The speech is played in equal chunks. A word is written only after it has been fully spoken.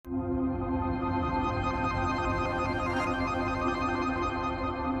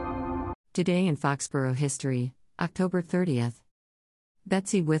Today in Foxborough history, October 30th.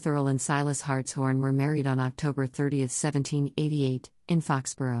 Betsy Witherell and Silas Hartshorn were married on October 30th, 1788, in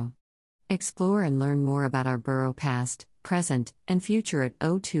Foxborough. Explore and learn more about our borough past, present, and future at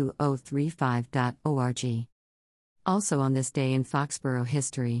 02035.org. Also on this day in Foxborough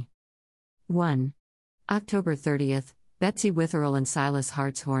history. 1. October 30th, Betsy Witherell and Silas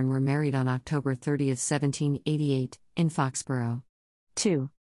Hartshorn were married on October 30th, 1788, in Foxborough. 2.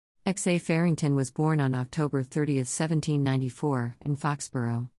 X.A. Farrington was born on October 30th, 1794, in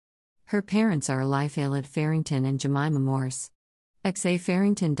Foxborough. Her parents are Eliphalet Farrington and Jemima Morse. X.A.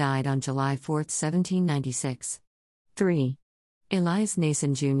 Farrington died on July 4, 1796. 3. Elias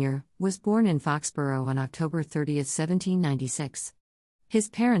Nason Jr. was born in Foxborough on October 30th, 1796. His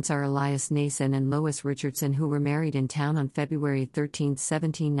parents are Elias Nason and Lois Richardson, who were married in town on February 13,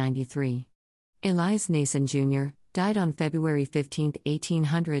 1793. Elias Nason Jr. died on February 15,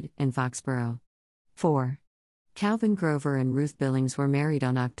 1800, in Foxborough. 4. Calvin Grover and Ruth Billings were married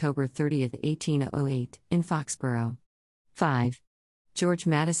on October 30, 1808, in Foxborough. 5. George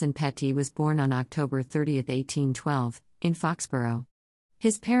Madison Petty was born on October 30, 1812, in Foxborough.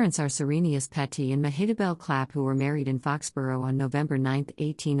 His parents are Serenius Petty and Mahitabel Clapp, who were married in Foxborough on November 9,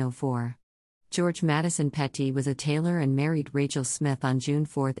 1804. George Madison Petty was a tailor and married Rachel Smith on June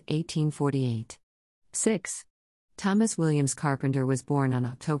 4, 1848. 6. Thomas Williams Carpenter was born on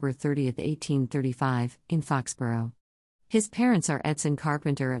October 30, 1835, in Foxborough. His parents are Edson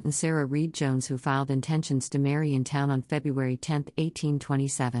Carpenter and Sarah Reed Jones, who filed intentions to marry in town on February 10,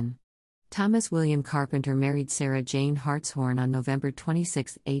 1827. Thomas William Carpenter married Sarah Jane Hartshorn on November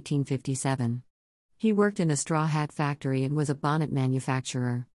 26, 1857. He worked in a straw hat factory and was a bonnet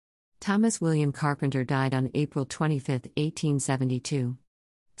manufacturer. Thomas William Carpenter died on April 25, 1872.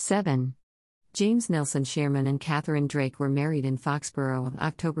 7. James Nelson Sherman and Catherine Drake were married in Foxborough on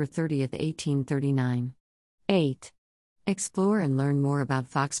October 30, 1839. 8. Explore and learn more about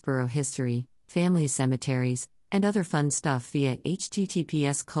Foxborough history, family cemeteries, and other fun stuff via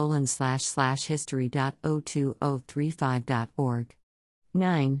https://history.02035.org.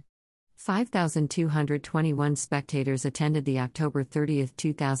 9. 5,221 spectators attended the October 30,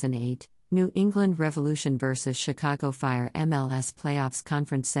 2008, New England Revolution vs. Chicago Fire MLS Playoffs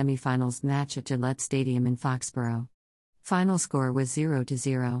Conference Semifinals match at Gillette Stadium in Foxborough. Final score was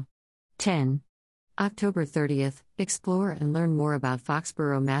 0-0. 10. October 30th, explore and learn more about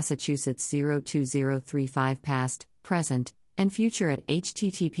Foxborough, Massachusetts 02035 past, present, and future at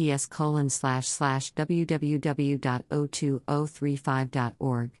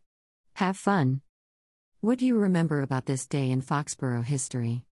https://www.02035.org. Have fun! What do you remember about this day in Foxborough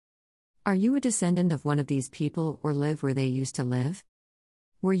history? Are you a descendant of one of these people or live where they used to live?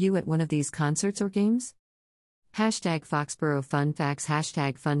 Were you at one of these concerts or games? Hashtag Foxborough Fun Facts,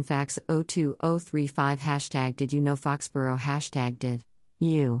 hashtag Fun Facts 02035, hashtag Did You Know Foxborough, hashtag Did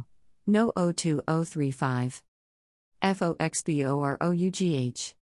You Know 02035. FOXBOROUGH